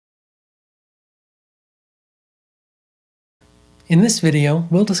In this video,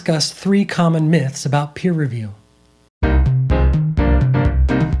 we'll discuss 3 common myths about peer review.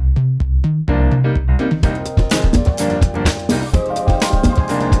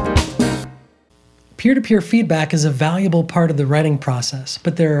 Peer-to-peer feedback is a valuable part of the writing process,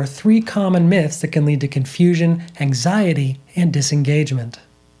 but there are 3 common myths that can lead to confusion, anxiety, and disengagement.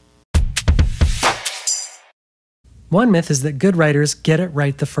 One myth is that good writers get it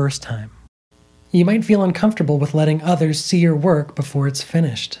right the first time. You might feel uncomfortable with letting others see your work before it's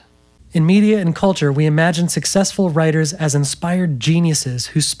finished. In media and culture, we imagine successful writers as inspired geniuses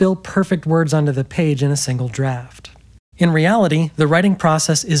who spill perfect words onto the page in a single draft. In reality, the writing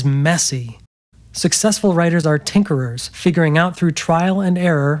process is messy. Successful writers are tinkerers, figuring out through trial and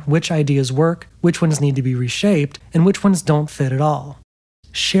error which ideas work, which ones need to be reshaped, and which ones don't fit at all.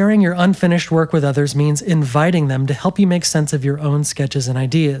 Sharing your unfinished work with others means inviting them to help you make sense of your own sketches and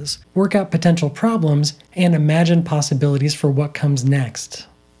ideas, work out potential problems, and imagine possibilities for what comes next.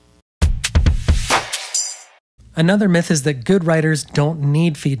 Another myth is that good writers don't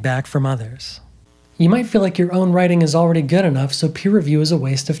need feedback from others. You might feel like your own writing is already good enough, so peer review is a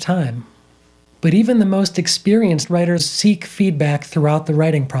waste of time. But even the most experienced writers seek feedback throughout the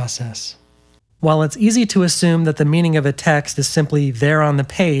writing process. While it's easy to assume that the meaning of a text is simply there on the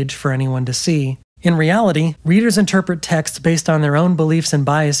page for anyone to see, in reality, readers interpret texts based on their own beliefs and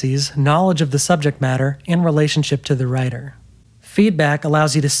biases, knowledge of the subject matter, and relationship to the writer. Feedback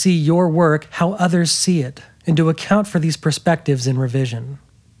allows you to see your work how others see it, and to account for these perspectives in revision.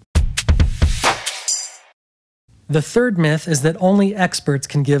 The third myth is that only experts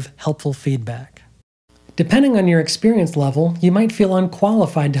can give helpful feedback. Depending on your experience level, you might feel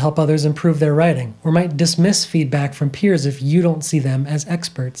unqualified to help others improve their writing, or might dismiss feedback from peers if you don't see them as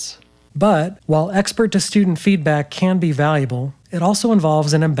experts. But, while expert-to-student feedback can be valuable, it also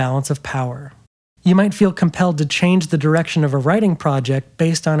involves an imbalance of power. You might feel compelled to change the direction of a writing project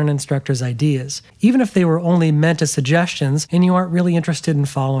based on an instructor's ideas, even if they were only meant as suggestions and you aren't really interested in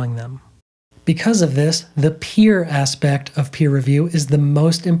following them. Because of this, the peer aspect of peer review is the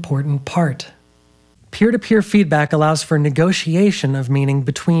most important part. Peer-to-peer feedback allows for negotiation of meaning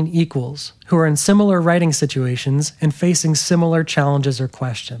between equals, who are in similar writing situations and facing similar challenges or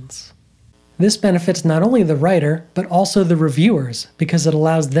questions. This benefits not only the writer, but also the reviewers, because it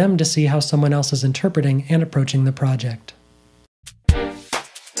allows them to see how someone else is interpreting and approaching the project.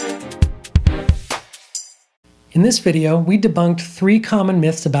 In this video, we debunked 3 common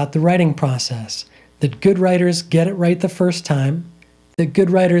myths about the writing process: that good writers get it right the first time, that good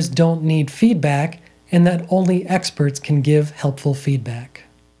writers don't need feedback, and that only experts can give helpful feedback.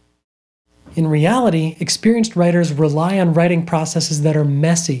 In reality, experienced writers rely on writing processes that are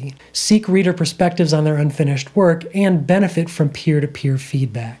messy, seek reader perspectives on their unfinished work, and benefit from peer-to-peer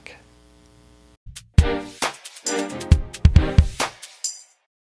feedback.